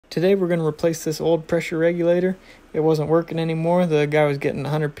Today we're going to replace this old pressure regulator. It wasn't working anymore. The guy was getting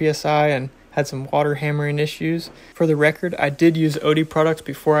 100 psi and had some water hammering issues. For the record, I did use Odie products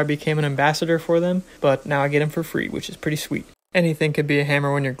before I became an ambassador for them, but now I get them for free, which is pretty sweet. Anything could be a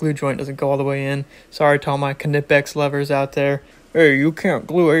hammer when your glue joint doesn't go all the way in. Sorry to all my Knipex lovers out there. Hey, you can't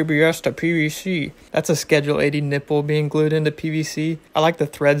glue ABS to PVC. That's a Schedule 80 nipple being glued into PVC. I like the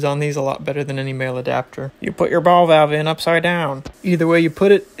threads on these a lot better than any male adapter. You put your ball valve in upside down. Either way you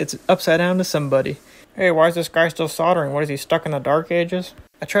put it, it's upside down to somebody. Hey, why is this guy still soldering? What, is he stuck in the dark ages?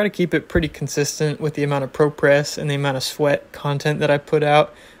 I try to keep it pretty consistent with the amount of ProPress and the amount of sweat content that I put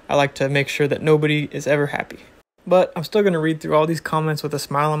out. I like to make sure that nobody is ever happy. But I'm still going to read through all these comments with a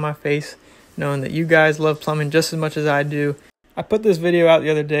smile on my face, knowing that you guys love plumbing just as much as I do. I put this video out the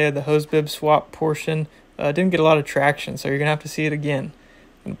other day of the hose bib swap portion. Didn't get a lot of traction, so you're going to have to see it again.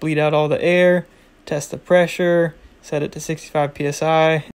 I'm going to bleed out all the air, test the pressure, set it to 65 psi.